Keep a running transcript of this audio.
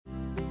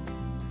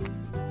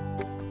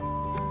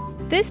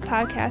This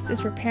podcast is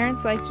for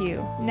parents like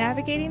you,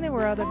 navigating the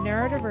world of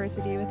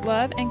neurodiversity with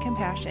love and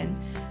compassion.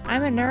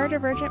 I'm a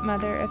neurodivergent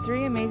mother of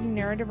 3 amazing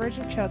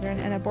neurodivergent children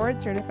and a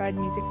board-certified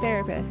music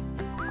therapist.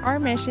 Our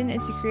mission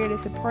is to create a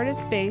supportive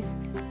space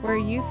where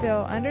you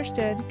feel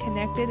understood,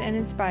 connected, and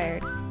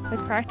inspired.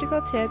 With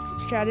practical tips,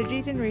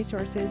 strategies, and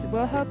resources,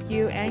 we'll help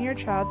you and your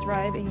child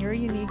thrive in your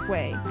unique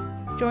way.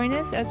 Join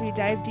us as we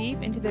dive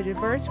deep into the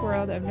diverse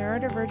world of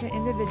neurodivergent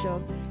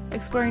individuals,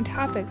 exploring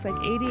topics like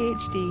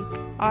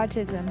ADHD,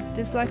 autism,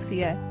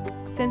 dyslexia,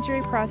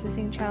 sensory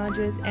processing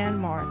challenges, and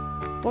more.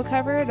 We'll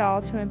cover it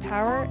all to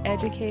empower,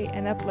 educate,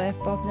 and uplift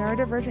both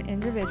neurodivergent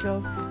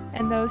individuals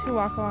and those who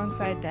walk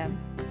alongside them.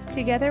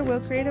 Together,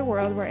 we'll create a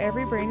world where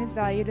every brain is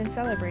valued and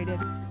celebrated.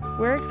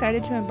 We're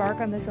excited to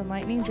embark on this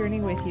enlightening journey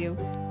with you.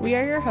 We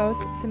are your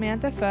hosts,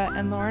 Samantha Foote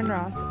and Lauren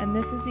Ross, and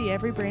this is the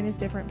Every Brain is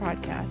Different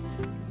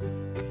podcast.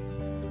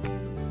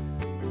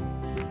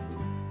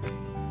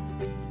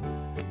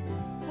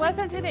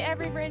 Welcome to the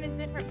Every Brain is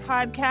Different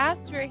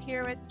podcast. We're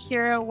here with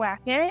Kyira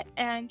Wackett.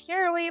 And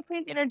Kyira, will you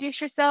please introduce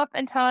yourself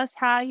and tell us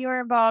how you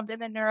are involved in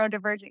the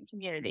neurodivergent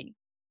community?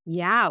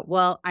 Yeah,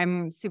 well,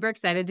 I'm super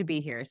excited to be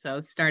here. So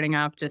starting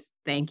off, just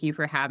thank you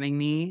for having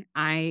me.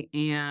 I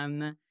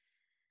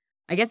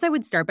guess I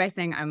would start by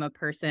saying I'm a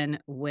person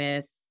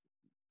with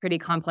pretty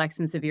complex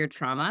and severe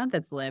trauma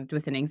that's lived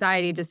with an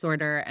anxiety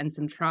disorder and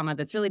some trauma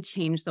that's really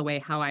changed the way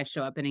how I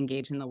show up and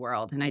engage in the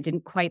world. And I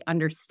didn't quite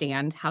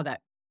understand how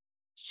that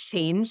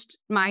changed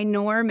my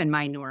norm and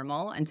my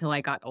normal until I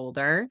got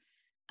older,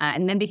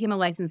 and then became a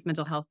licensed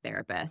mental health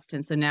therapist.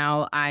 And so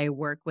now I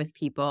work with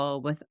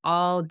people with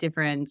all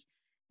different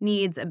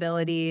needs,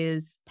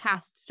 abilities,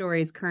 past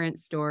stories, current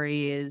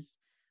stories.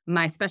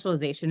 My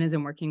specialization is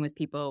in working with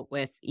people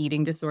with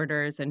eating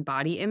disorders and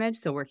body image.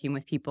 So working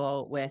with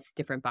people with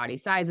different body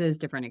sizes,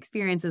 different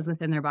experiences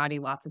within their body,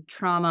 lots of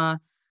trauma,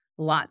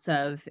 lots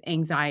of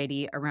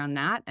anxiety around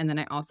that. And then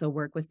I also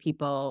work with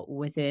people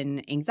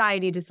within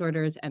anxiety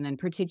disorders. And then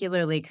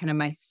particularly kind of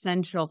my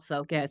central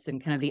focus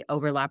and kind of the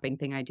overlapping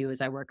thing I do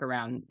is I work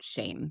around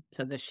shame.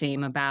 So the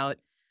shame about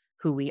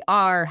who we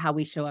are, how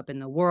we show up in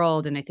the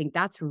world. And I think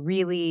that's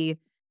really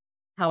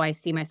how I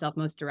see myself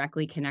most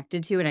directly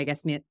connected to, and I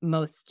guess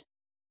most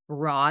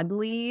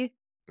broadly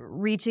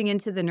reaching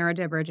into the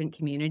neurodivergent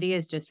community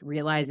is just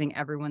realizing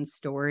everyone's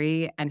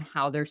story and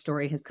how their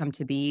story has come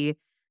to be,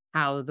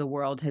 how the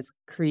world has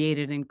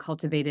created and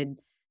cultivated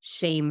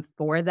shame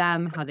for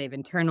them, how they've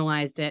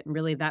internalized it. And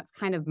really that's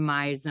kind of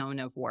my zone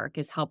of work,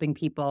 is helping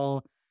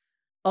people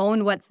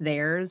own what's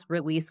theirs,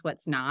 release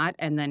what's not,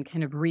 and then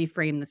kind of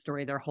reframe the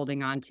story they're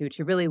holding on to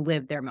really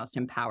live their most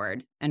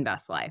empowered and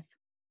best life.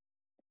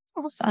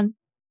 Awesome.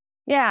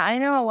 Yeah, I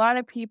know a lot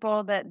of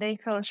people that they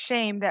feel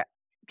shame, that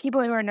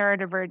people who are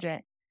neurodivergent,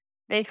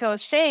 they feel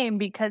shame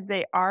because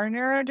they are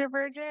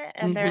neurodivergent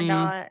and they're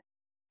not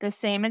the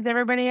same as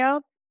everybody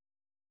else.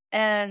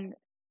 And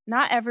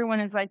not everyone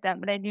is like that,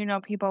 but I do know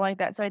people like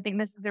that. So I think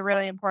this is a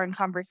really important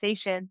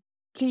conversation.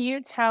 Can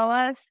you tell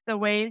us the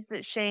ways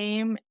that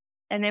shame,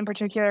 and in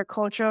particular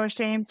cultural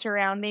shame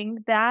surrounding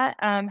that,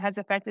 has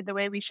affected the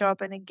way we show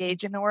up and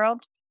engage in the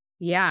world?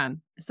 Yeah.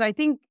 So I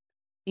think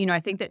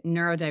that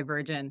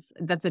neurodivergence,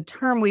 that's a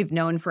term we've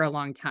known for a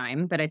long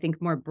time, but I think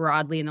more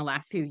broadly in the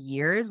last few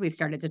years, we've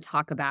started to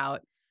talk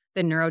about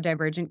the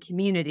neurodivergent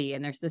community.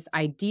 And there's this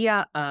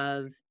idea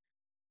of,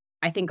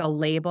 I think, a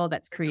label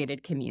that's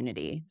created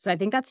community. So I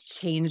think that's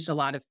changed a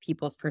lot of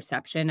people's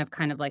perception of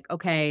kind of like,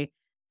 okay,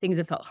 things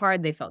have felt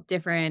hard, they felt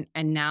different.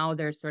 And now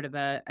there's sort of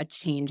a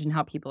change in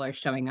how people are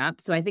showing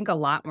up. So I think a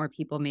lot more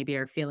people maybe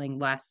are feeling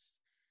less,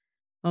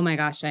 oh my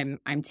gosh, I'm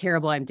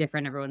terrible, I'm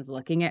different, everyone's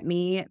looking at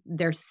me.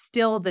 There's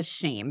still the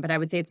shame, but I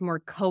would say it's more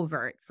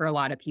covert for a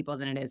lot of people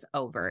than it is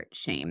overt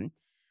shame.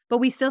 But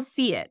we still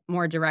see it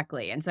more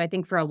directly. And so I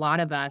think for a lot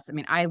of us, I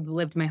mean, I've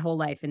lived my whole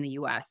life in the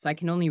US, so I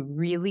can only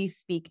really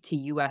speak to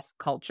US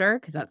culture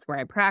because that's where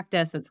I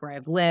practice, that's where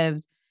I've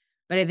lived.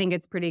 But I think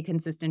it's pretty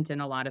consistent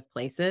in a lot of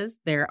places.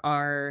 There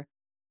are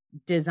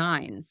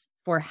designs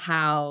for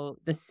how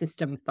the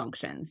system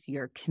functions,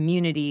 your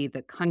community,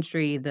 the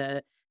country,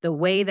 the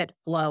way that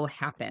flow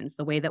happens,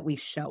 the way that we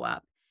show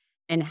up,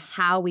 and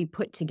how we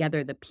put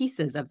together the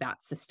pieces of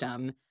that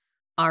system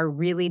are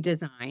really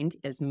designed,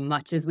 as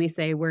much as we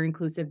say we're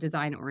inclusive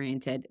design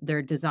oriented,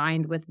 they're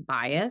designed with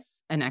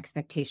bias and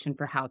expectation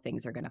for how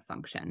things are going to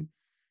function.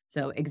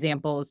 So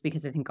examples,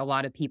 because I think a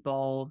lot of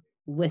people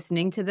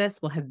listening to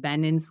this will have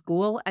been in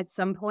school at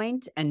some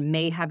point and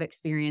may have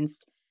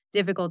experienced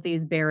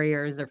difficulties,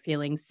 barriers, or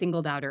feeling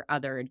singled out or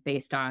othered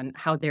based on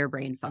how their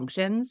brain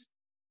functions.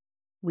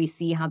 We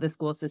see how the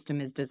school system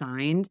is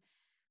designed.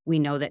 We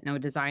know that no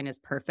design is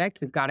perfect.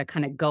 We've got to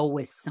kind of go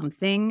with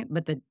something,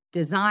 but the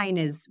design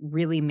is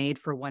really made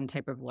for one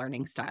type of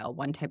learning style,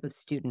 one type of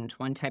student,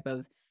 one type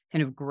of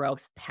kind of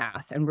growth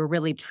path. And we're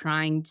really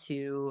trying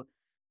to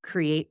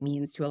create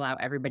means to allow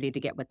everybody to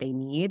get what they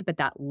need, but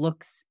that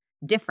looks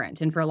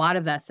different. And for a lot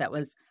of us, that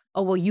was,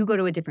 oh, well, you go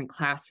to a different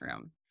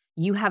classroom.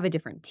 You have a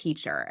different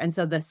teacher. And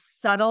so the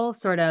subtle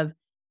sort of,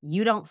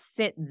 you don't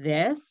fit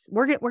this,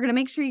 we're going to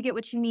make sure you get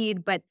what you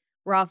need, but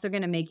we're also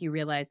going to make you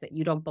realize that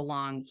you don't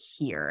belong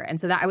here. And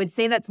so that I would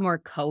say that's more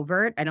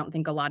covert. I don't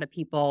think a lot of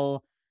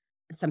people,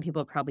 some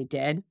people probably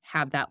did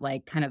have that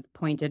like kind of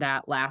pointed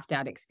at, laughed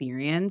at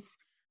experience.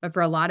 But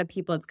for a lot of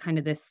people, it's kind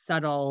of this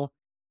subtle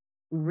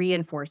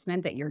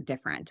reinforcement that you're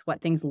different.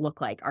 What things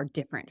look like are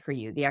different for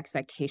you. The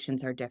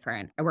expectations are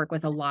different. I work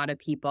with a lot of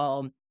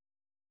people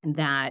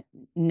that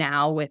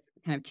now with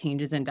kind of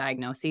changes in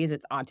diagnoses,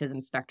 it's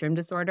autism spectrum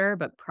disorder,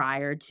 but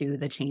prior to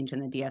the change in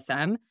the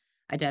DSM,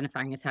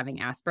 identifying as having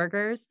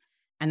Asperger's.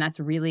 And that's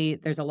really,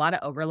 there's a lot of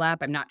overlap.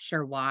 I'm not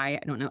sure why.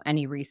 I don't know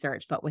any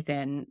research, but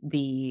within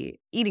the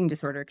eating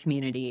disorder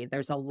community,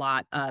 there's a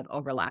lot of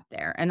overlap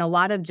there. And a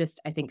lot of just,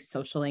 I think,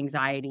 social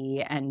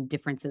anxiety and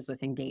differences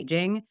with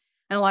engaging,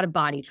 and a lot of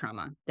body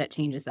trauma that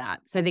changes that.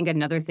 So I think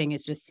another thing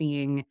is just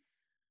seeing,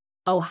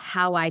 oh,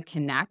 how I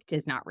connect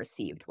is not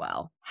received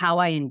well, how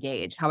I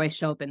engage, how I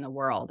show up in the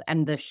world.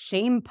 And the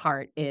shame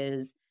part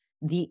is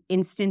the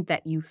instant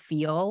that you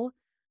feel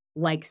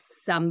like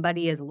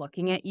somebody is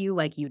looking at you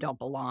like you don't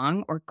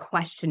belong or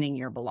questioning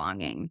your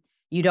belonging.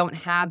 You don't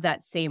have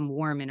that same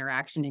warm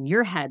interaction in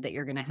your head that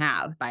you're going to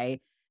have by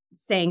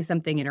saying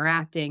something,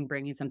 interacting,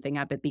 bringing something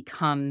up. It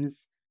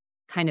becomes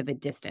kind of a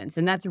distance.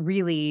 And that's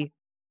really,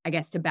 I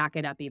guess, to back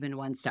it up even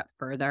one step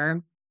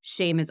further,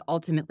 shame is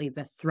ultimately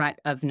the threat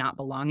of not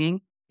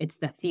belonging. It's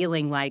the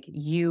feeling like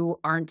you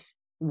aren't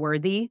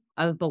worthy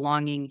of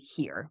belonging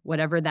here,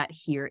 whatever that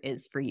here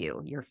is for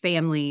you, your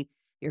family,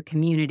 your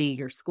community,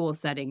 your school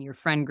setting, your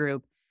friend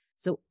group.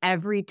 So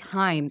every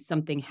time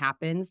something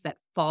happens that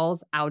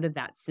falls out of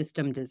that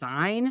system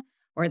design,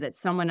 or that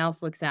someone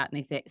else looks at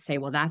and they say,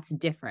 well, that's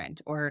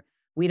different, or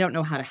we don't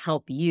know how to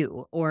help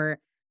you, or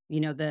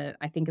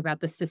I think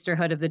about the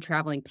Sisterhood of the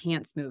Traveling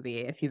Pants movie.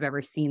 If you've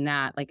ever seen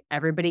that, like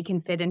everybody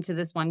can fit into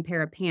this one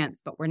pair of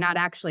pants, but we're not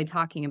actually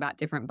talking about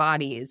different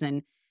bodies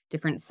and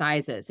different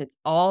sizes. It's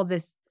all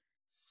this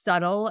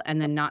subtle and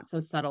then not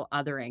so subtle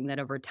othering that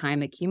over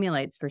time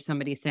accumulates for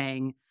somebody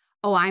saying,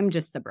 oh, I'm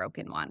just the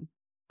broken one.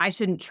 I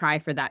shouldn't try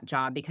for that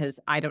job because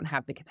I don't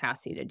have the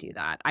capacity to do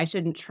that. I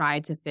shouldn't try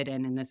to fit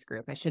in this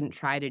group. I shouldn't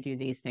try to do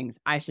these things.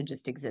 I should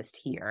just exist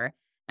here.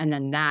 And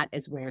then that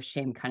is where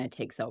shame kind of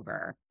takes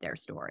over their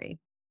story.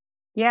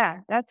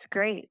 Yeah, that's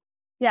great.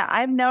 Yeah,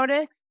 I've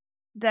noticed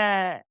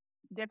the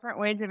different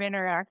ways of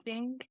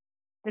interacting.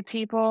 The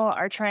people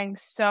are trying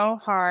so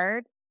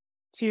hard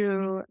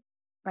to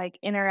like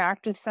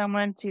interact with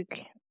someone to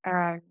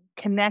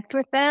connect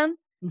with them,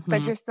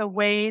 but just the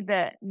way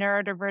that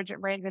neurodivergent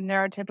brains and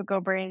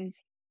neurotypical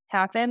brains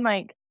happen.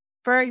 Like,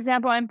 for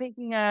example, I'm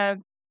thinking of,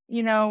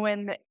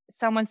 when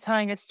someone's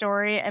telling a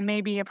story and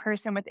maybe a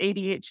person with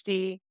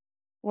ADHD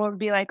will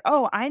be like,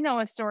 oh, I know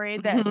a story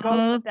that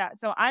goes with that.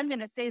 So I'm going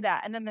to say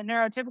that. And then the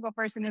neurotypical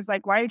person is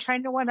like, why are you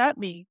trying to one-up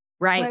me?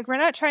 Right. Like, we're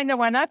not trying to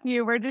one-up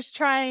you. We're just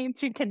trying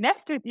to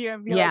connect with you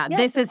and be like,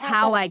 this is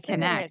how I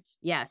connect.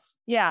 Yes.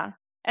 Yeah.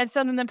 And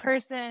so then the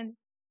person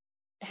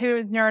who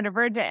is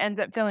neurodivergent ends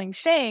up feeling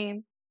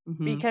shame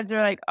because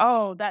they're like,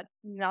 oh, that's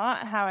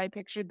not how I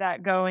pictured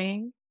that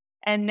going.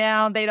 And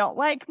now they don't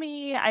like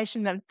me. I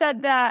shouldn't have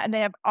said that. And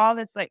they have all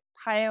this like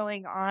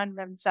piling on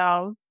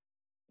themselves.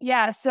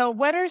 Yeah. So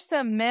what are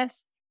some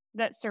myths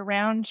that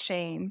surround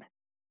shame?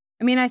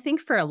 I mean, I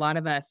think for a lot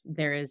of us,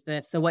 there is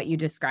this. So what you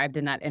described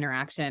in that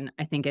interaction,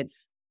 I think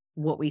it's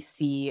what we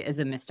see as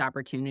a missed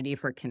opportunity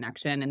for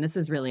connection. And this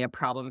is really a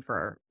problem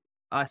for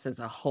us as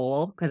a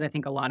whole, because I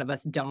think a lot of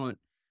us we're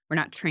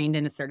not trained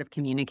in assertive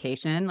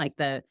communication. Like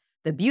the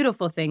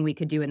beautiful thing we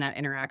could do in that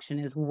interaction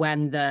is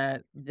when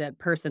the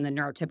person, the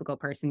neurotypical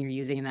person you're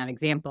using in that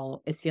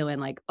example, is feeling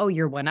like, oh,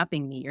 you're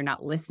one-upping me, you're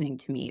not listening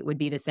to me. It would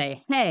be to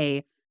say,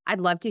 hey,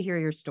 I'd love to hear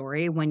your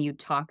story. When you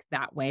talk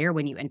that way or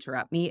when you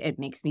interrupt me, it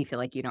makes me feel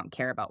like you don't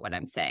care about what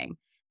I'm saying.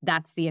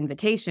 That's the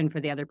invitation for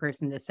the other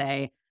person to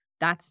say,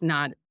 that's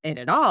not it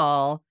at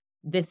all.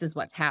 This is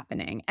what's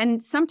happening.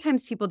 And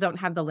sometimes people don't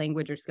have the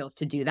language or skills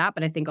to do that.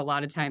 But I think a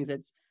lot of times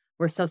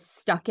we're so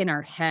stuck in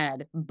our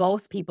head.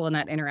 Both people in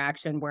that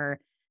interaction were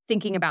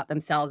thinking about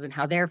themselves and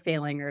how they're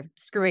failing or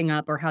screwing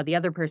up, or how the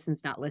other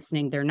person's not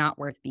listening. They're not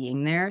worth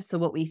being there. So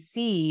what we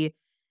see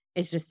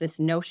is just this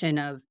notion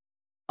of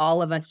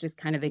all of us just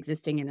kind of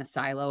existing in a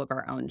silo of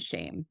our own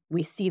shame.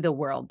 We see the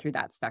world through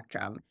that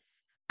spectrum.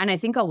 And I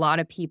think a lot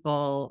of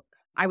people,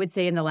 I would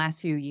say in the last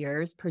few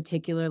years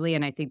particularly,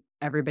 and I think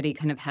everybody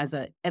kind of has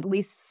at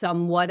least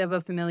somewhat of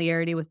a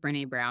familiarity with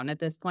Brené Brown at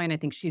this point. I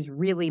think she's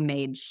really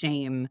made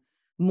shame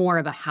more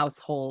of a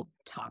household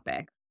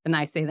topic. And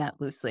I say that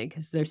loosely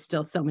because there's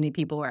still so many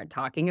people who aren't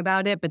talking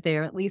about it, but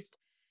they're at least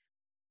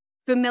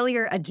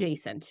familiar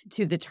adjacent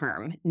to the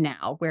term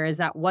now, whereas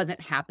that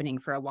wasn't happening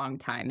for a long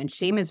time. And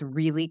shame is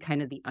really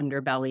kind of the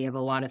underbelly of a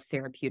lot of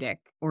therapeutic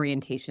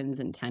orientations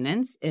and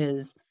tenets,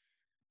 is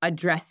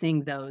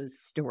addressing those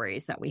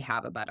stories that we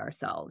have about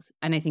ourselves.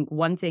 And I think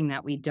one thing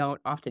that we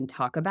don't often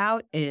talk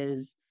about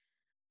is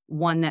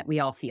one, that we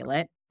all feel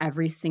it.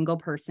 Every single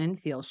person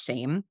feels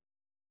shame,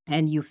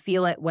 and you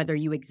feel it whether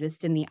you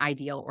exist in the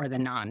ideal or the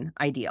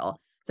non-ideal.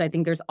 So I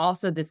think there's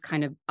also this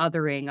kind of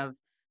othering of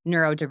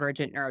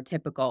neurodivergent,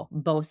 neurotypical,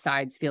 both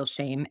sides feel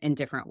shame in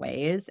different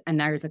ways. And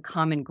there's a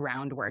common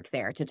groundwork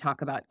there to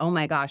talk about, oh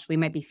my gosh, we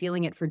might be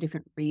feeling it for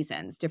different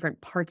reasons,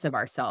 different parts of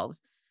ourselves,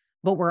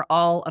 but we're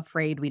all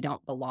afraid we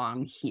don't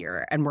belong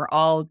here. And we're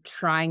all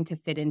trying to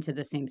fit into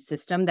the same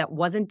system that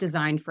wasn't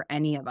designed for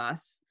any of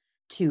us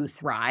to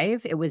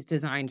thrive. It was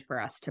designed for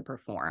us to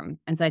perform.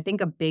 And so I think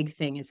a big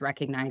thing is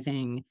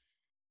recognizing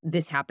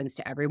this happens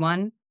to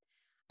everyone.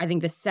 I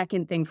think the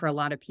second thing for a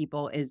lot of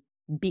people is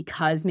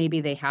because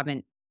maybe they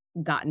haven't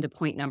gotten to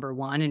point number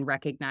one and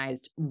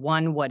recognized,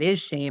 one, what is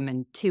shame,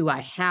 and two,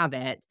 I have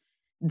it,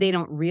 they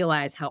don't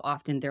realize how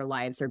often their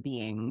lives are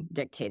being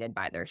dictated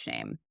by their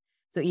shame.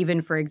 So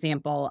even, for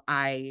example,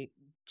 I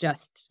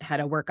just had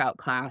a workout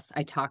class.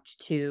 I talked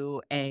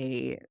to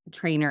a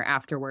trainer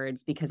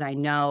afterwards because I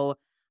know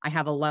I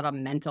have a lot of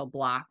mental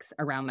blocks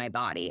around my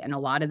body. And a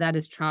lot of that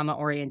is trauma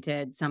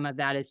oriented. Some of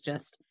that is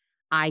just,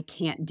 I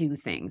can't do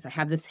things. I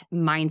have this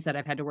mindset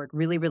I've had to work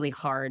really, really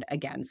hard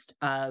against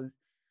of,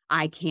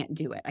 I can't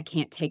do it. I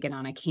can't take it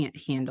on. I can't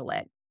handle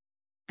it.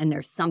 And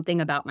there's something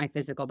about my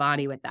physical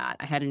body with that.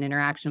 I had an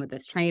interaction with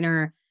this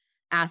trainer,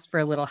 asked for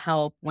a little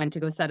help, went to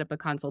go set up a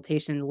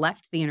consultation,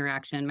 left the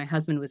interaction. My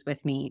husband was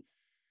with me.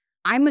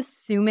 I'm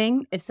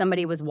assuming if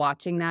somebody was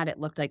watching that, it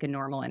looked like a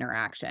normal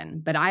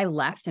interaction. But I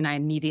left and I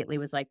immediately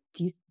was like,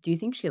 do you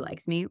think she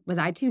likes me? Was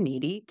I too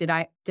needy? Did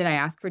I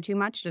ask for too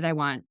much? Did I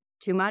want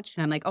too much?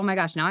 And I'm like, oh my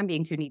gosh, now I'm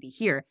being too needy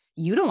here.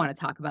 You don't want to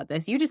talk about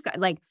this. You just got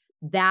like,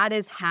 that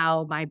is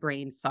how my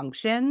brain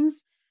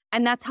functions.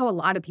 And that's how a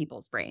lot of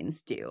people's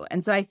brains do.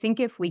 And so I think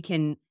if we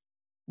can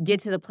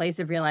get to the place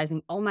of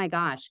realizing, oh my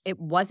gosh, it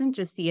wasn't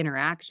just the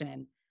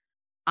interaction.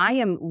 I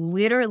am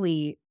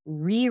literally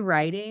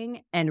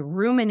rewriting and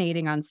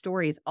ruminating on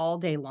stories all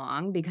day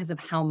long because of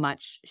how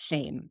much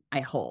shame I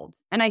hold.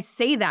 And I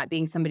say that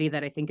being somebody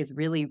that I think is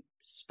really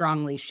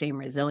strongly shame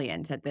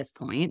resilient at this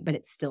point, but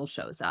it still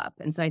shows up.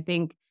 And so I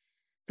think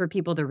for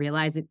people to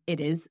realize it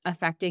is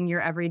affecting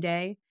your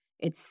everyday.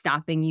 It's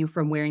stopping you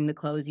from wearing the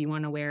clothes you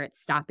want to wear.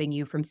 It's stopping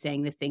you from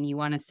saying the thing you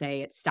want to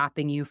say. It's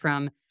stopping you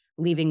from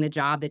leaving the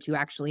job that you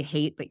actually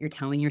hate, but you're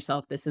telling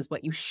yourself this is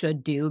what you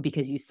should do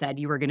because you said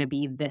you were going to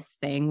be this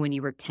thing when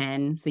you were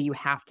 10, so you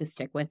have to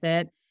stick with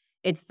it.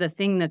 It's the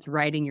thing that's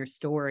writing your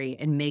story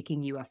and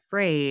making you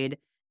afraid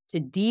to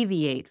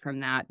deviate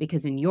from that,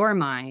 because in your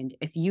mind,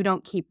 if you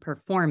don't keep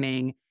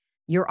performing,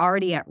 you're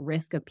already at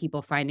risk of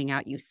people finding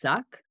out you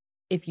suck.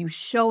 If you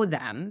show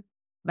them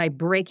by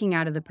breaking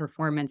out of the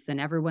performance, then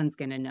everyone's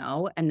going to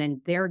know, and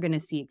then they're going to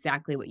see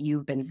exactly what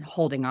you've been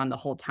holding on the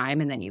whole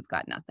time, and then you've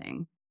got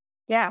nothing.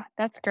 Yeah,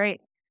 that's great.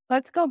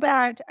 Let's go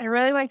back. I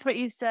really liked what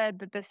you said,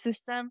 that the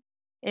system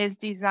is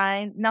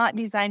not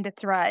designed to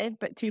thrive,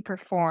 but to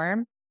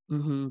perform.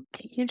 Mm-hmm.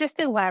 Can you just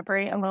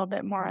elaborate a little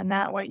bit more on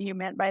that, what you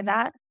meant by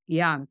that?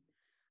 Yeah.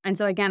 And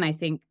so again, I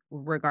think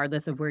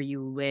regardless of where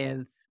you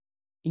live,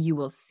 you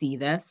will see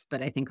this,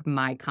 but I think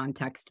my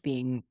context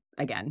being,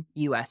 again,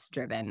 US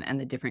driven and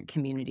the different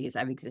communities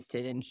I've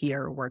existed in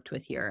here, worked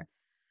with here.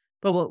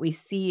 But what we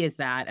see is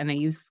that, and I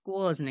use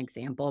school as an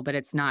example, but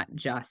it's not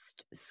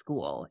just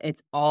school.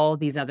 It's all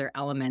these other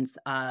elements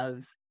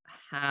of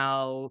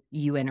how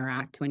you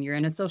interact when you're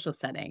in a social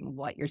setting,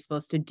 what you're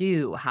supposed to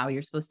do, how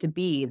you're supposed to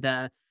be.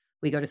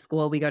 We go to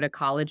school, we go to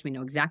college, we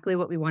know exactly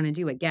what we want to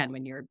do. Again,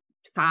 when you're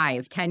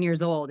 5, 10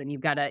 years old and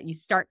you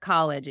start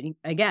college,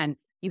 and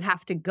you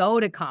have to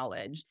go to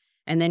college,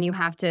 and then you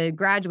have to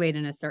graduate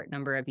in a certain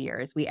number of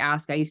years.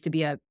 I used to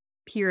be a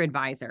peer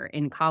advisor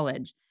in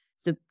college.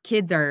 So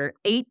kids are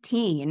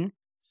 18,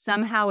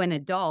 somehow an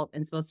adult,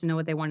 and supposed to know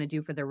what they want to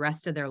do for the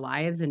rest of their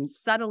lives, and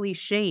subtly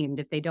shamed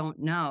if they don't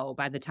know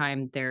by the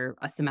time they're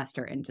a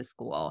semester into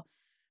school.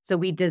 So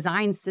we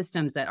design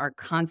systems that are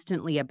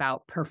constantly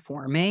about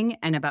performing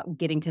and about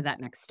getting to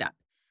that next step.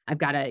 I've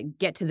got to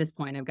get to this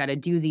point. I've got to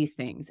do these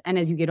things. And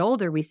as you get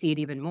older, we see it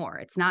even more.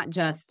 It's not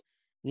just,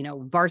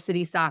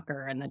 varsity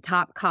soccer and the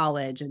top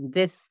college and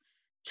this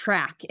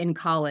track in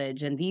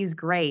college and these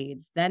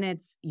grades. Then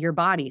it's your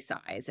body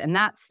size. And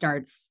that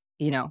starts,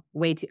 I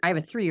have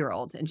a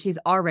 3-year-old, and she's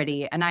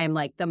already, and I am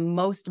like the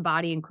most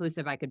body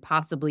inclusive I could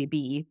possibly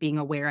be, being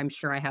aware I'm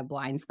sure I have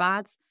blind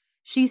spots.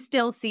 She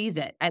still sees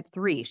it at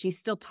 3. She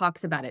still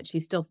talks about it.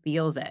 She still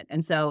feels it.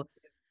 And so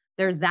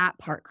there's that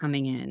part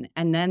coming in.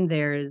 And then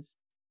there's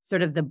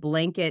sort of the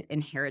blanket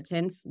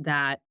inheritance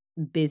that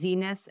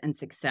busyness and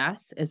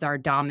success is our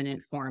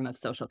dominant form of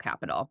social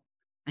capital.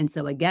 And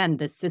so again,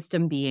 the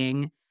system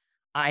being,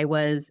 I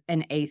was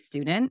an A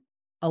student.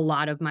 A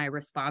lot of my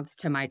response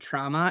to my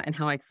trauma and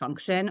how I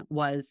function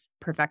was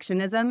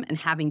perfectionism and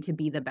having to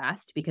be the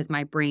best, because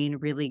my brain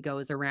really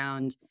goes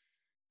around,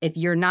 if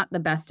you're not the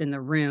best in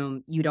the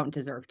room, you don't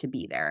deserve to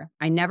be there.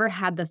 I never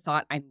had the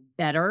thought I'm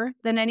better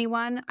than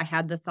anyone. I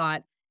had the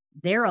thought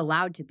they're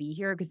allowed to be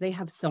here because they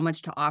have so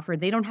much to offer.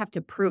 They don't have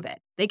to prove it.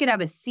 They could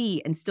have a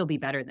C and still be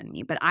better than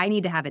me, but I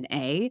need to have an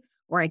A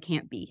or I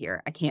can't be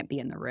here. I can't be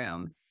in the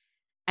room.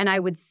 And I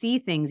would see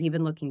things,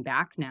 even looking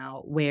back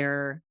now,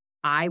 where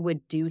I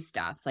would do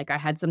stuff. Like I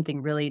had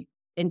something really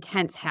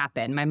intense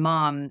happen. My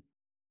mom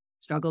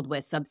struggled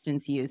with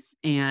substance use,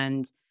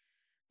 and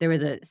there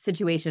was a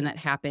situation that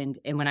happened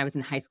when I was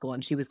in high school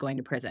and she was going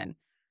to prison.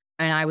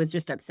 And I was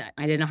just upset.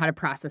 I didn't know how to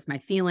process my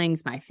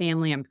feelings. My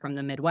family, I'm from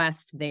the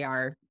Midwest. They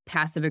are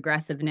passive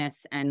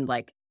aggressiveness and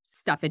like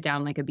stuff it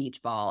down like a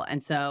beach ball.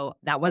 And so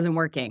that wasn't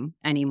working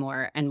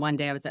anymore. And one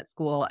day I was at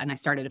school and I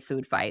started a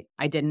food fight.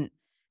 I didn't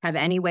have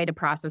any way to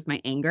process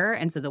my anger.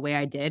 And so the way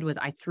I did was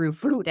I threw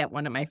food at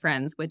one of my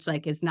friends, which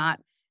like is not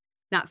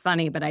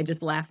funny, but I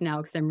just laugh now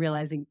because I'm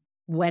realizing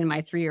when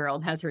my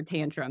 3-year-old has her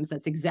tantrums,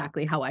 that's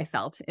exactly how I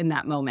felt in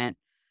that moment.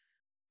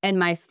 And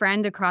my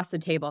friend across the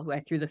table who I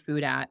threw the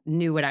food at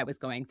knew what I was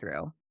going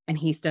through. And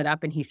he stood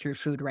up and he threw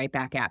food right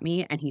back at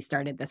me. And he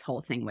started this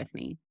whole thing with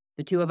me.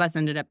 The two of us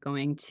ended up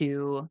going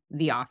to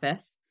the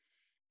office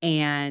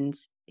and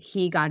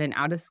he got an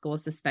out of school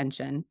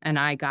suspension and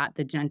I got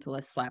the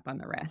gentlest slap on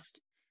the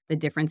wrist. The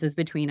differences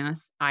between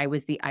us, I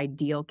was the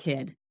ideal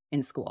kid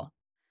in school.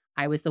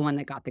 I was the one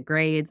that got the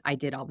grades. I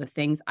did all the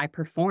things. I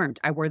performed.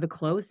 I wore the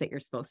clothes that you're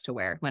supposed to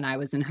wear. When I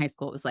was in high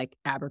school, it was like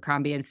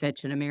Abercrombie and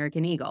Fitch and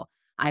American Eagle.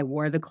 I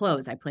wore the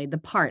clothes. I played the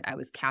part. I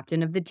was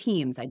captain of the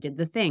teams. I did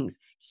the things.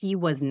 He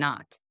was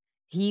not.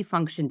 He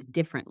functioned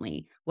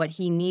differently. What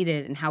he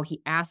needed and how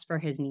he asked for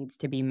his needs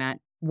to be met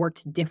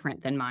worked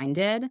different than mine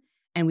did.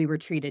 And we were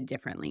treated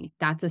differently.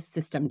 That's a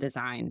system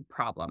design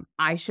problem.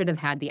 I should have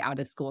had the out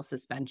of school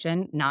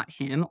suspension, not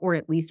him, or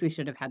at least we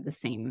should have had the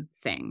same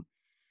thing.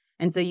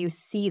 And so you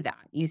see that.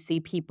 You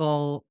see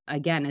people,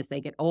 again, as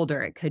they get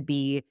older, it could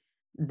be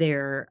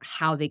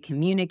how they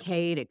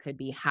communicate, it could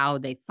be how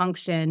they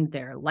function,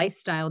 their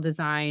lifestyle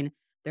design.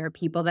 There are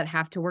people that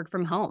have to work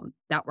from home.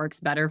 That works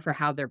better for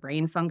how their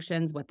brain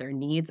functions, what their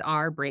needs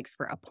are, breaks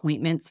for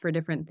appointments for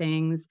different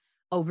things,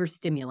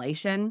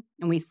 overstimulation.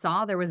 And we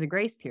saw there was a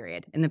grace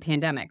period in the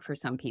pandemic for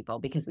some people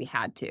because we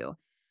had to.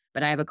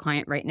 But I have a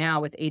client right now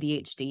with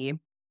ADHD,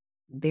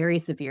 very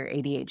severe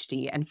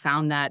ADHD, and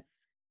found that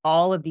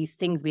all of these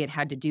things we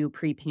had to do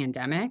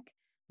pre-pandemic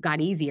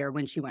got easier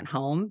when she went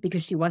home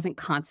because she wasn't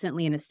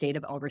constantly in a state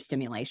of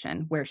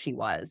overstimulation where she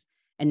was.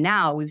 And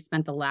now we've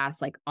spent the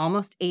last like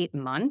almost 8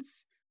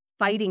 months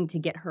fighting to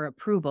get her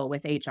approval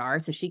with HR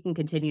so she can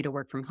continue to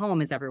work from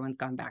home as everyone's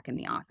gone back in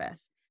the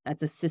office.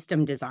 That's a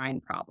system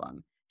design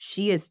problem.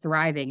 She is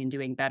thriving and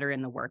doing better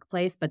in the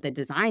workplace, but the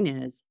design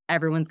is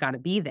everyone's got to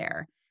be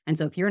there. And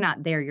so if you're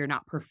not there, you're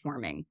not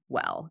performing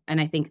well. And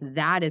I think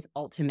that is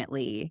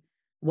ultimately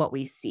what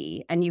we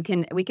see. And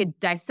we could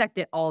dissect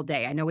it all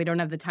day. I know we don't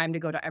have the time to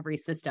go to every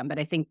system, but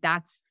I think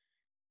that's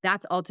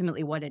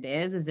ultimately what it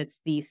is it's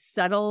the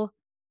subtle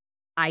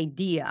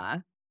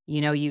idea.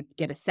 You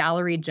get a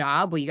salaried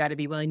job. Well, you got to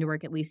be willing to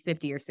work at least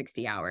 50 or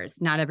 60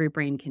 hours. Not every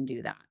brain can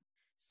do that.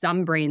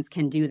 Some brains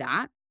can do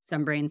that.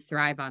 Some brains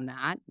thrive on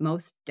that.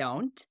 Most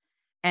don't.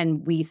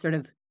 And we sort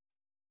of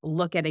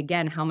look at,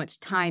 again, how much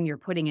time you're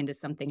putting into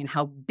something and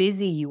how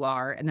busy you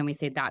are. And then we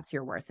say that's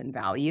your worth and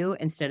value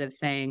instead of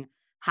saying,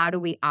 how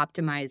do we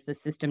optimize the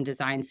system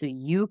design so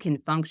you can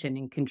function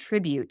and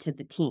contribute to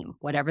the team,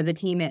 whatever the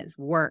team is,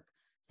 work,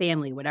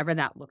 family, whatever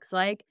that looks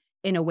like,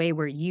 in a way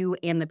where you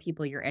and the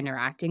people you're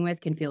interacting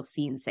with can feel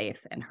seen,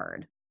 safe, and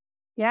heard.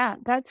 Yeah,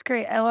 that's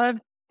great. I love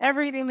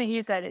everything that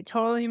you said. It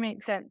totally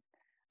makes sense.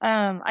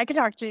 I could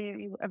talk to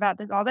you about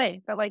this all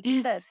day, but like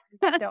you said, we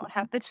just don't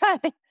have the time.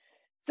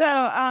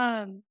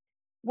 So,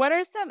 what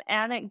are some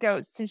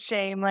anecdotes to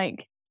shame?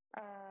 Like,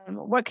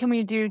 what can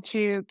we do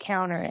to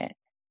counter it?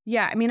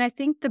 Yeah, I mean, I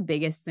think the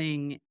biggest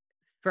thing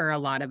for a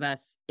lot of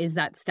us is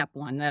that step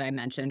one that I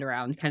mentioned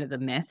around kind of the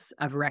myths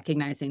of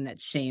recognizing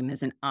that shame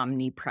is an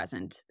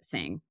omnipresent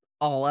thing.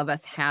 All of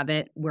us have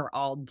it. We're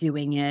all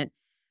doing it.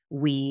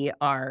 We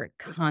are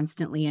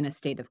constantly in a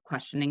state of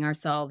questioning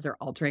ourselves or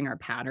altering our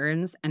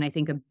patterns. And I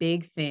think a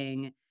big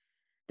thing,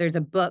 there's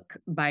a book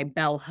by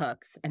Bell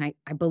Hooks, and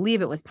I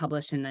believe it was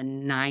published in the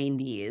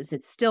 90s.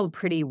 It's still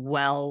pretty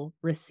well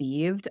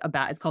received.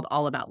 It's called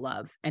All About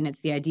Love. And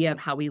it's the idea of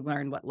how we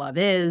learn what love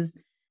is.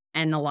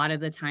 And a lot of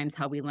the times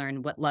how we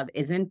learn what love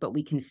isn't, but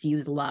we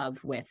confuse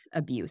love with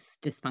abuse,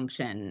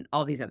 dysfunction,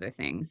 all these other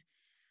things.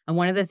 And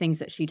one of the things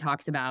that she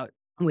talks about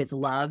with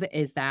love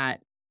is that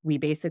we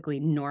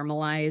basically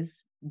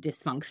normalize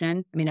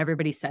dysfunction. I mean,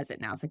 everybody says it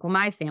now. It's like, well,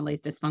 my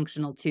family's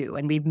dysfunctional too.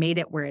 And we've made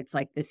it where it's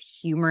like this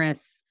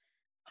humorous,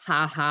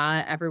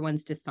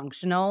 everyone's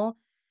dysfunctional.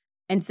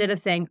 Instead of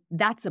saying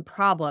that's a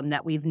problem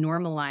that we've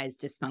normalized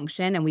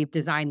dysfunction and we've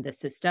designed the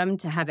system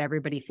to have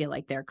everybody feel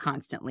like they're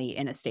constantly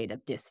in a state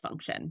of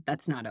dysfunction.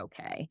 That's not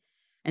okay.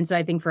 And so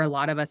I think for a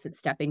lot of us, it's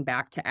stepping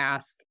back to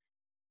ask,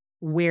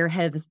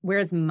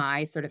 where's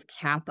my sort of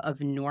cap of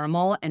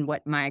normal and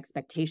what my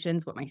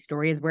expectations, what my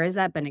story is, where has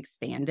that been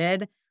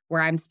expanded,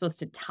 where I'm supposed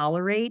to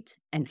tolerate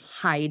and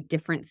hide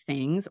different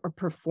things or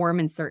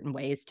perform in certain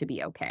ways to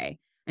be okay.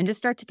 And just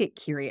start to get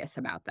curious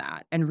about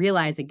that and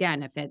realize,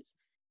 again, if it's,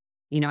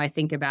 I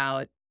think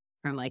about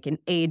from like an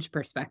age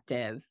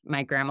perspective,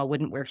 my grandma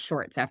wouldn't wear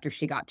shorts after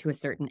she got to a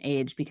certain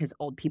age because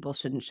old people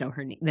shouldn't show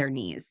their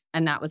knees.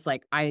 And that was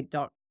like, I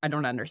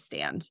don't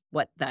understand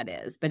what that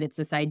is, but it's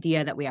this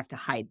idea that we have to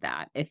hide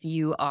that. If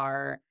you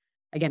are,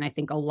 again, I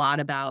think a lot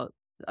about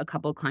a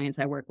couple of clients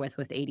I work with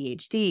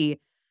ADHD,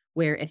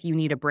 where if you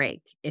need a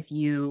break, if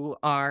you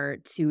are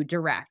too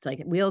direct,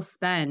 like we'll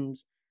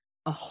spend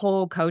a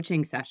whole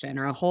coaching session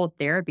or a whole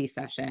therapy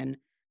session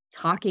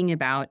talking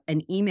about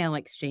an email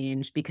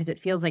exchange because it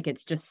feels like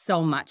it's just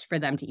so much for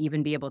them to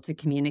even be able to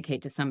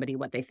communicate to somebody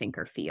what they think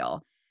or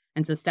feel.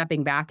 And so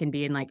stepping back and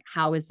being like,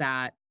 how is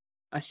that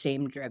a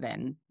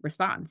shame-driven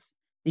response?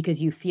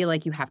 Because you feel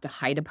like you have to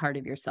hide a part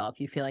of yourself.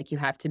 You feel like you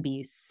have to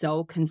be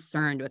so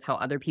concerned with how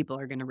other people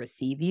are going to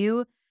receive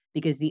you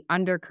because the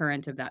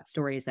undercurrent of that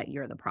story is that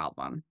you're the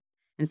problem.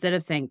 Instead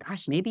of saying,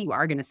 gosh, maybe you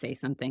are going to say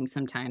something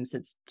sometimes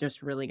it's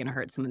just really going to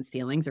hurt someone's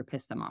feelings or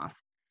piss them off.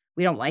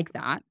 We don't like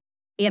that.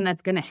 And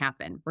that's going to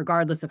happen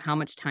regardless of how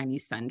much time you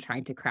spend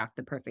trying to craft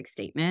the perfect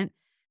statement.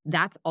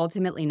 That's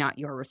ultimately not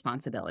your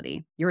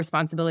responsibility. Your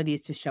responsibility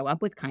is to show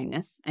up with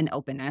kindness and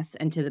openness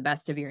and to the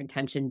best of your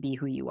intention, be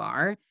who you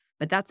are.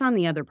 But that's on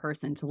the other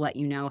person to let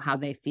you know how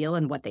they feel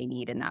and what they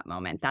need in that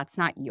moment. That's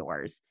not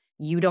yours.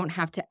 You don't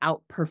have to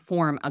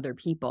outperform other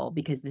people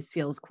because this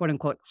feels quote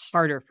unquote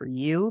harder for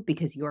you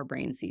because your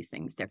brain sees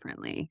things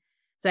differently.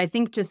 So I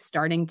think just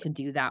starting to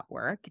do that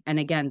work and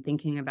again,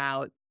 thinking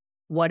about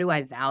what do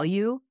I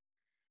value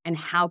and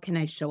how can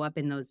I show up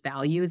in those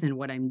values and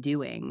what I'm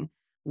doing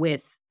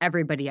with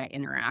everybody I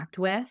interact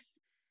with.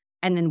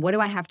 And then what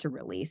do I have to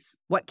release?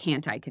 What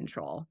can't I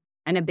control?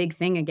 And a big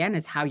thing again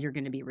is how you're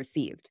going to be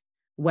received.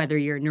 Whether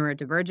you're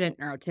neurodivergent,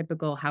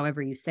 neurotypical,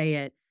 however you say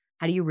it,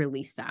 how do you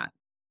release that?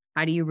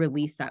 How do you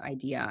release that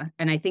idea?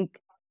 And I think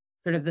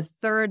sort of the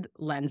third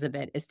lens of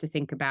it is to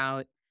think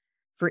about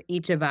for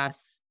each of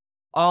us,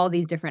 all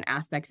these different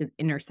aspects of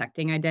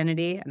intersecting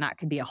identity. And that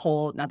could be a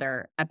whole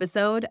nother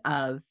episode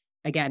of,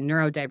 again,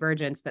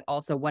 neurodivergence, but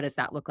also what does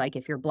that look like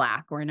if you're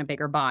Black or in a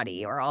bigger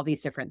body or all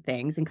these different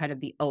things and kind of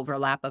the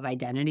overlap of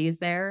identities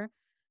there.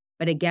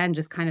 But again,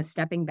 just kind of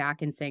stepping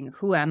back and saying,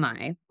 who am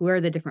I? Who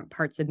are the different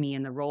parts of me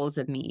and the roles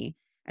of me?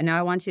 And now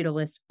I want you to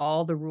list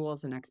all the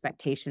rules and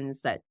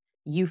expectations that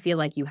you feel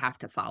like you have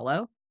to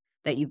follow,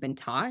 that you've been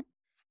taught.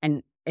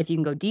 And if you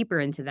can go deeper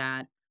into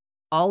that,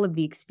 all of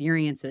the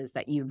experiences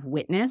that you've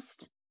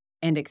witnessed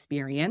and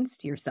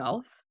experienced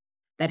yourself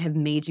that have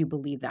made you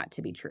believe that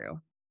to be true.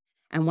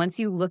 And once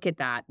you look at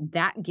that,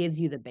 that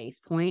gives you the base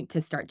point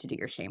to start to do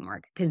your shame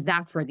work, because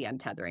that's where the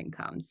untethering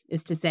comes,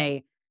 is to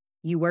say,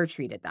 you were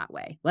treated that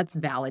way. Let's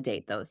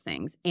validate those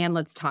things. And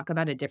let's talk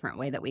about a different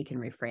way that we can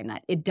reframe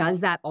that.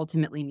 Does that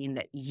ultimately mean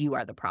that you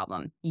are the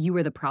problem? You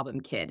were the problem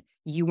kid.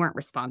 You weren't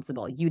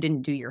responsible. You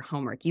didn't do your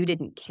homework. You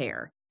didn't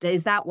care.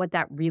 Is that what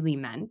that really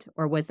meant?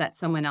 Or was that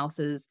someone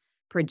else's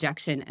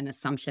projection and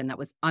assumption that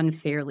was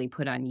unfairly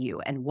put on you?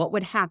 And what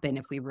would happen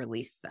if we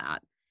released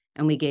that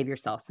and we gave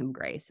yourself some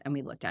grace and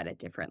we looked at it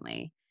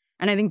differently?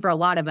 And I think for a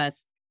lot of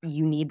us,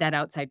 you need that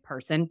outside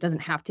person. It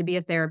doesn't have to be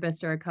a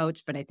therapist or a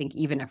coach, but I think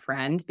even a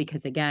friend,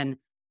 because again,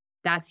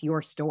 that's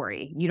your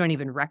story. You don't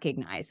even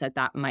recognize that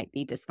that might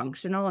be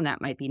dysfunctional and that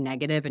might be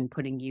negative and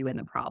putting you in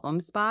the problem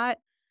spot.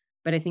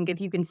 But I think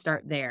if you can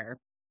start there,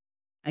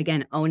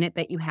 again, own it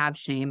that you have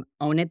shame,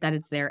 own it that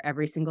it's there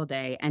every single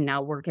day, and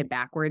now work it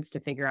backwards to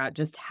figure out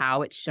just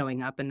how it's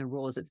showing up and the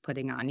rules it's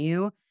putting on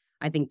you.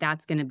 I think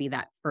that's going to be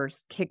that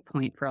first kick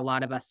point for a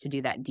lot of us to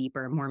do that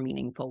deeper, more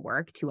meaningful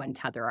work to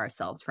untether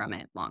ourselves from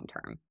it long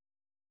term.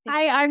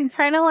 I'm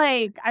trying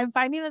to I'm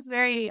finding this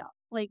very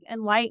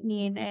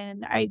enlightening,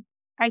 and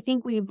I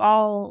think we've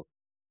all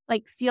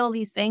feel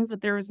these things,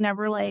 but there was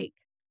never a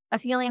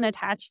feeling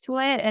attached to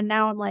it, and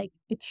now I'm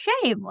it's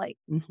shame. I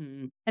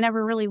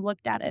never really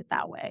looked at it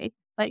that way.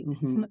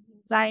 Some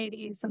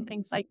anxiety, some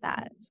things like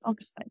that. So I'm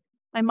just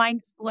my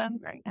mind is blown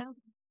right now.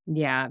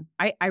 Yeah,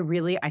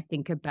 I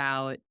think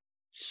about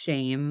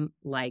shame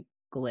like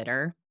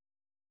glitter.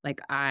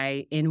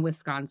 I, in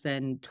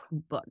Wisconsin,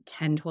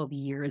 10, 12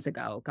 years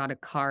ago, got a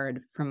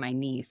card from my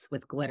niece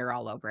with glitter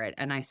all over it.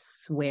 And I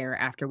swear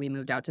after we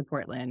moved out to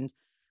Portland,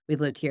 we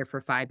lived here for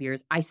 5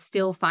 years, I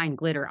still find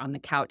glitter on the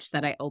couch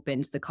that I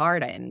opened the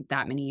card in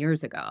that many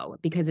years ago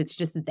because it's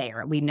just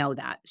there. We know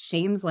that.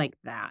 Shame's like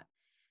that.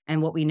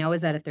 And what we know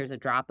is that if there's a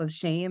drop of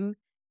shame,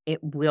 it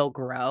will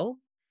grow.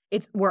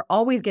 We're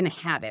always going to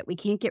have it. We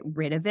can't get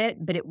rid of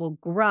it, but it will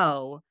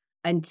grow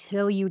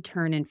until you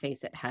turn and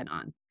face it head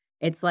on.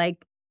 It's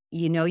like,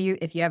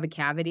 if you have a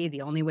cavity,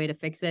 the only way to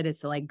fix it is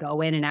to go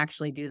in and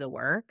actually do the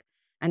work.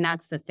 And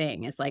that's the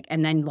thing. It's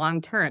and then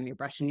long term, you're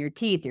brushing your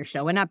teeth, you're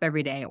showing up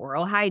every day,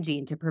 oral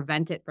hygiene to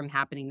prevent it from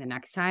happening the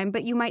next time.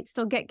 But you might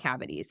still get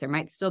cavities. There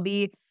might still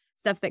be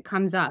stuff that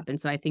comes up. And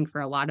so I think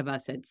for a lot of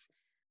us,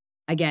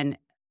 I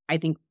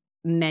think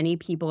many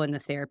people in the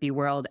therapy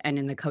world and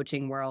in the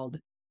coaching world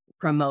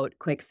promote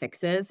quick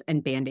fixes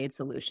and Band-Aid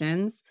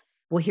solutions.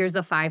 Well, here's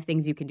the 5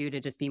 things you can do to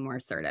just be more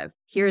assertive.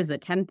 Here's the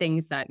 10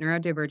 things that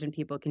neurodivergent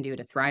people can do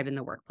to thrive in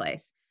the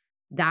workplace.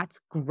 That's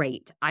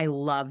great. I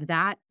love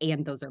that.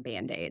 And those are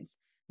Band-Aids.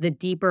 The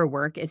deeper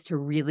work is to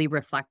really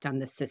reflect on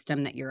the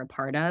system that you're a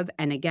part of.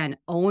 And again,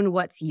 own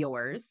what's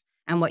yours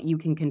and what you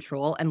can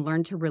control and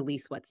learn to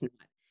release what's not.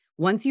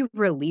 Once you've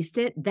released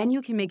it, then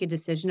you can make a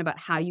decision about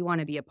how you want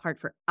to be a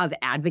part of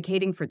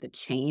advocating for the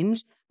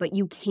change. But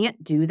you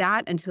can't do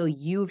that until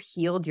you've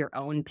healed your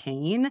own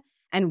pain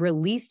and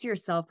released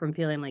yourself from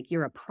feeling like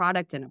you're a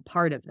product and a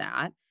part of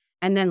that.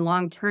 And then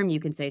long term, you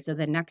can say, so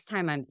the next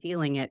time I'm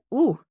feeling it,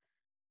 ooh,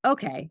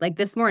 okay, like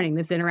this morning,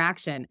 this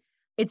interaction,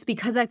 it's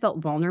because I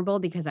felt vulnerable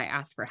because I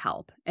asked for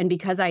help. And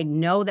because I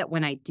know that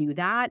when I do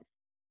that,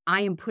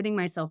 I am putting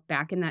myself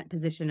back in that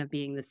position of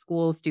being the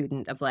school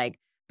student of like,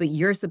 but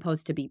you're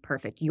supposed to be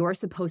perfect. You're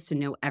supposed to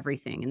know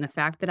everything. And the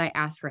fact that I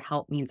asked for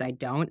help means I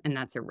don't, and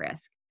that's a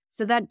risk.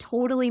 So that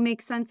totally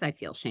makes sense. I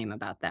feel shame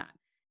about that.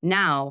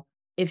 Now,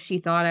 if she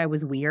thought I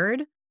was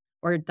weird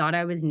or thought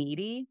I was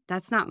needy,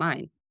 that's not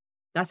mine.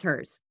 That's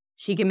hers.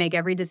 She can make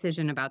every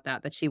decision about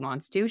that she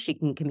wants to. She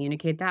can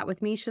communicate that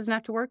with me. She doesn't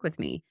have to work with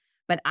me.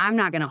 But I'm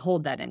not going to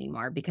hold that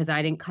anymore because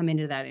I didn't come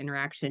into that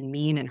interaction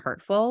mean and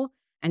hurtful.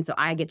 And so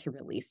I get to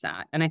release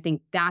that. And I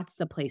think that's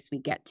the place we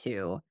get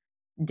to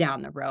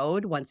down the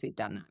road once we've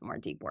done that more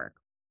deep work.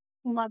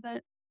 Love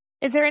it.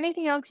 Is there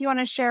anything else you want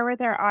to share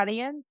with our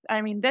audience?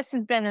 I mean, this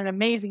has been an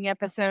amazing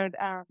episode.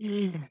 But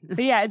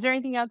yeah, is there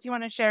anything else you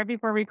want to share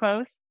before we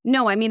close?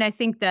 No, I mean, I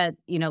think that,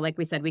 like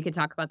we said, we could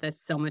talk about this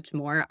so much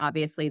more.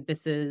 Obviously,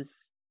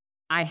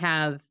 I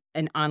have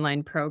an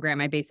online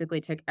program. I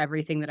basically took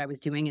everything that I was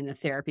doing in the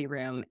therapy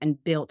room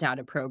and built out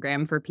a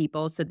program for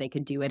people so they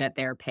could do it at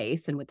their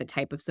pace and with the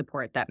type of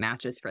support that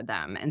matches for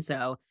them. And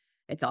so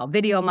it's all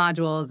video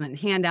modules and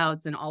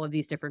handouts and all of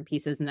these different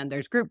pieces. And then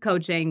there's group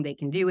coaching. They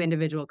can do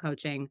individual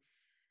coaching.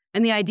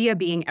 And the idea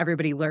being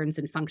everybody learns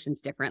and functions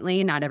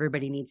differently. Not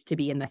everybody needs to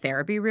be in the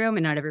therapy room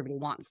and not everybody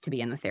wants to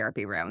be in the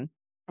therapy room.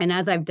 And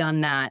as I've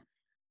done that,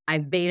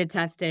 I've beta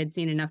tested,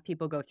 seen enough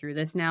people go through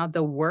this now.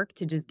 The work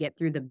to just get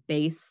through the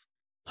base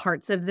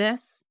parts of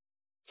this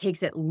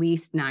takes at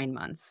least 9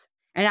 months.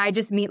 And I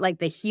just mean like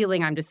the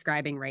healing I'm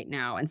describing right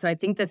now. And so I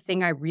think the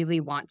thing I really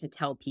want to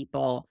tell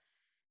people,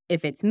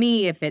 if it's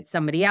me, if it's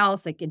somebody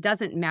else, like it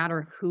doesn't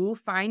matter who,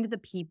 find the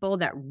people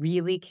that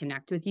really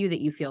connect with you,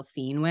 that you feel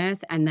seen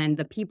with, and then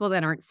the people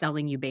that aren't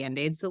selling you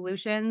Band-Aid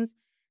solutions,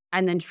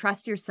 and then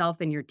trust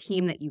yourself and your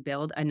team that you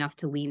build enough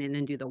to lean in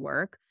and do the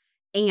work.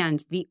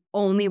 And the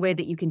only way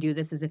that you can do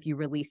this is if you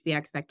release the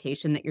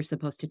expectation that you're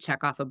supposed to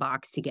check off a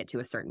box to get to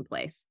a certain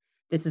place.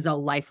 This is a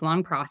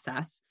lifelong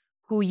process.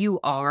 Who you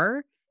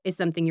are is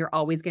something you're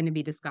always going to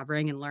be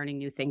discovering and learning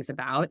new things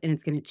about, and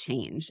it's going to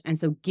change. And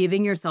so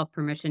giving yourself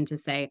permission to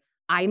say,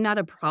 I'm not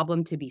a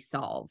problem to be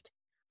solved.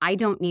 I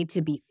don't need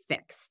to be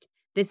fixed.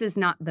 This is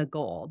not the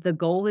goal. The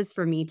goal is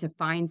for me to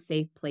find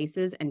safe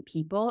places and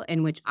people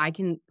in which I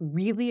can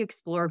really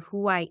explore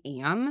who I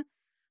am,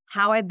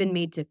 how I've been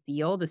made to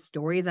feel, the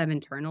stories I've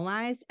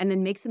internalized, and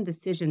then make some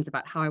decisions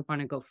about how I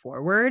want to go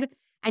forward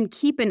and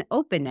keep an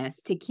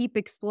openness to keep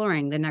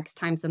exploring the next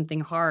time something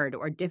hard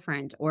or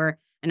different or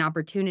an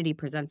opportunity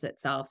presents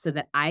itself so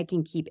that I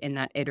can keep in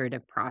that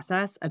iterative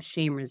process of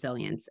shame,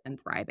 resilience, and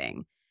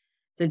thriving.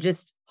 So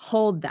just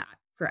hold that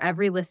for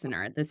every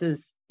listener.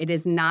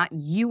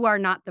 You are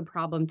not the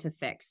problem to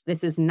fix.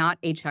 This is not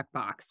a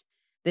checkbox.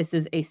 This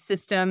is a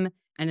system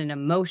and an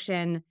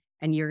emotion,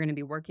 and you're going to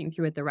be working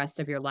through it the rest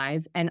of your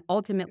lives. And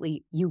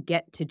ultimately, you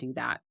get to do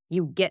that.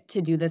 You get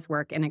to do this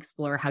work and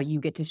explore how you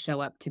get to show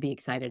up to be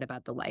excited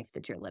about the life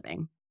that you're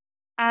living.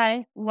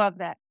 I love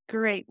that.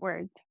 Great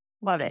word.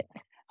 Love it.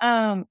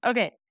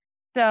 Okay.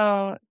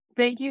 So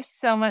thank you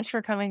so much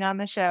for coming on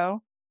the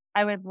show.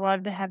 I would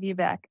love to have you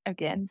back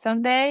again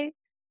someday,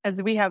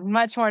 as we have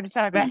much more to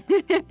talk about.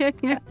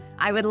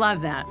 I would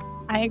love that.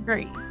 I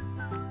agree.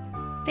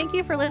 Thank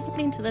you for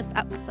listening to this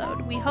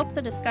episode. We hope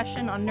the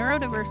discussion on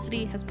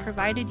neurodiversity has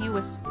provided you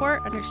with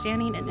support,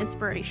 understanding, and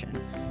inspiration.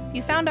 If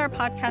you found our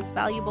podcast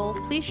valuable,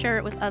 please share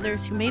it with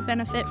others who may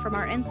benefit from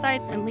our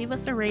insights and leave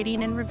us a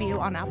rating and review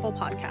on Apple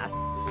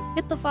Podcasts.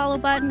 Hit the follow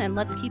button and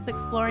let's keep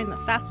exploring the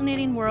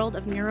fascinating world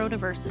of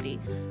neurodiversity.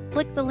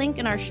 Click the link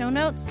in our show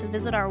notes to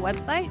visit our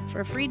website for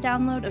a free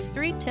download of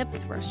 3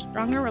 tips for a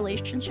stronger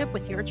relationship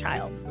with your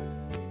child.